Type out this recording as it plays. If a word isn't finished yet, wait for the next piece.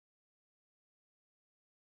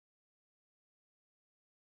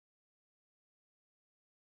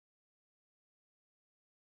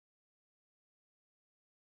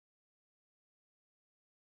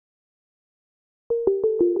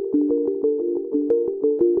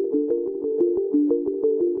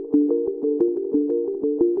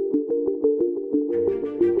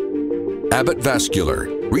Abbott Vascular,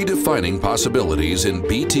 redefining possibilities in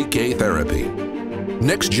BTK therapy.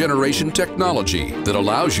 Next generation technology that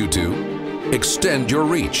allows you to extend your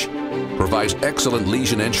reach, provides excellent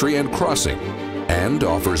lesion entry and crossing, and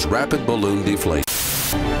offers rapid balloon deflation.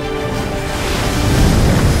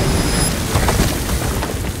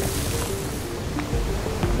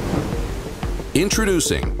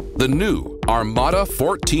 Introducing the new ARMADA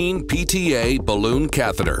 14 PTA balloon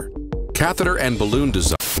catheter. Catheter and balloon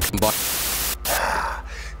design by...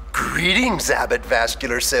 Greetings, Abbott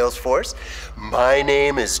Vascular sales force. My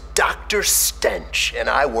name is Dr. Stench, and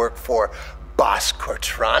I work for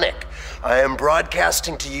Boscortronic. I am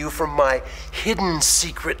broadcasting to you from my hidden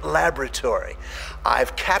secret laboratory.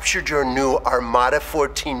 I've captured your new ARMADA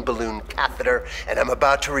 14 balloon catheter, and I'm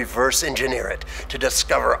about to reverse engineer it to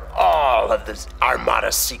discover all of the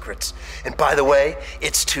ARMADA secrets. And by the way,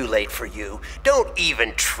 it's too late for you. Don't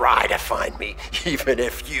even try to find me, even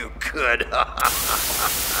if you could.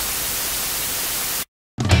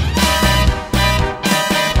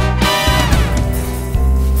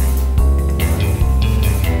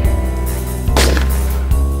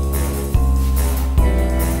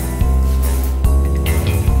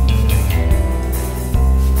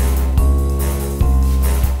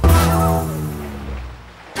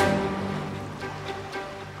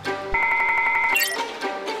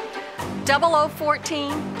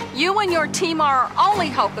 .0014, you and your team are our only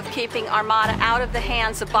hope of keeping ARMADA out of the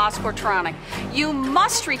hands of Boscortronic. You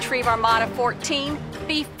must retrieve ARMADA 14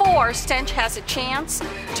 before Stench has a chance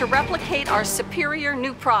to replicate our superior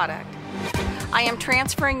new product. I am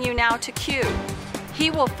transferring you now to Q. He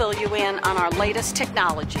will fill you in on our latest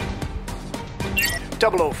technology.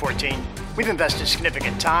 0014, we've invested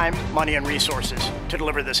significant time, money, and resources to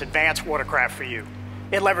deliver this advanced watercraft for you.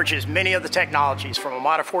 It leverages many of the technologies from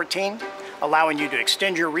ARMADA 14, allowing you to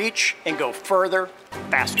extend your reach and go further,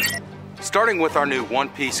 faster. Starting with our new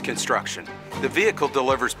one-piece construction, the vehicle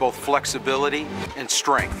delivers both flexibility and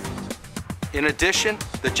strength. In addition,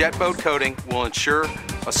 the jet boat coating will ensure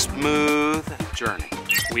a smooth journey.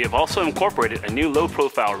 We have also incorporated a new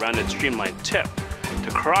low-profile rounded streamlined tip to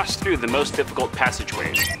cross through the most difficult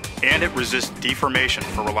passageways. And it resists deformation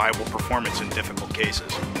for reliable performance in difficult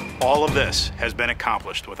cases. All of this has been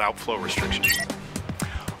accomplished without flow restrictions.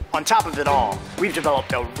 On top of it all, we've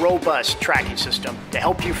developed a robust tracking system to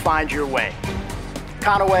help you find your way.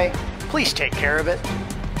 Conaway, please take care of it.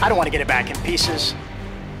 I don't want to get it back in pieces.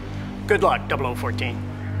 Good luck, 0014.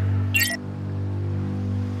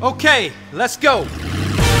 Okay, let's go.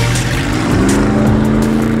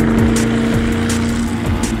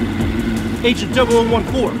 Agent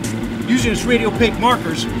 0014, using its radio opaque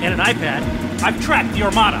markers and an iPad, I've tracked the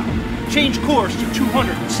ARMADA. Change course to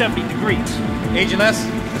 270 degrees. Agent S,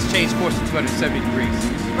 let's change course to 270 degrees.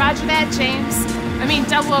 Roger that, James. I mean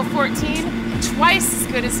 0014, twice as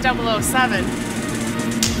good as 007.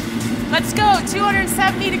 Let's go,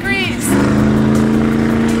 270 degrees.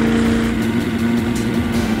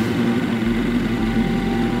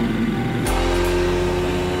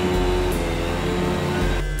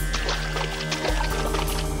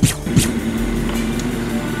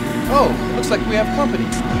 Oh, looks like we have company.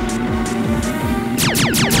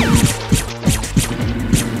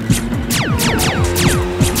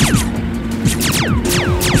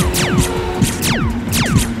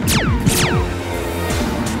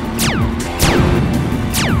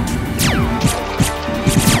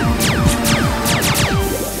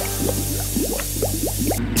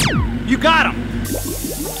 You got him!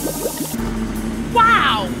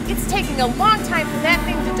 Wow! It's taking a long time for that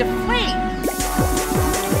thing to deflate.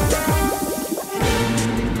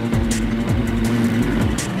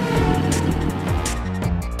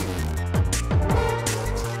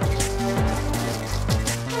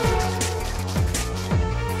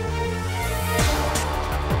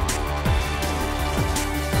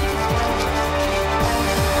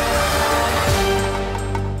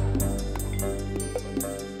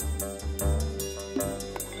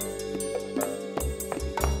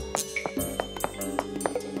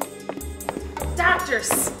 Dr.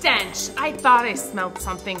 Stench, I thought I smelled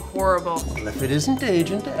something horrible. Well, if it isn't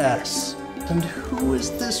Agent S, and who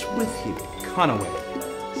is this with you? Conaway.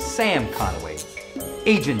 Sam Conaway.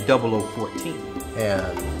 Agent 0014.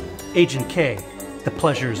 And Agent K, the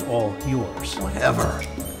pleasure is all yours. whatever.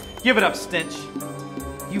 Give it up, Stench.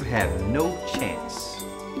 You have no chance.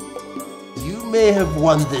 You may have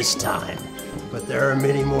won this time, but there are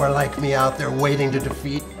many more like me out there waiting to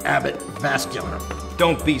defeat Abbott Vascular.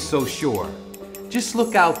 Don't be so sure. Just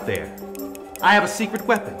look out there. I have a secret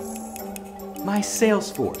weapon. My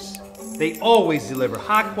sales force. They always deliver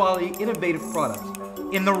high-quality, innovative products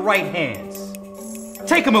in the right hands.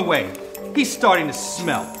 Take them away. He's starting to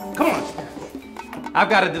smell. Come on. I've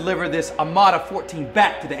got to deliver this ARMADA 14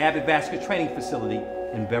 back to the Abbott Vascular Training Facility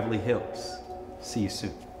in Beverly Hills. See you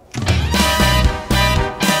soon.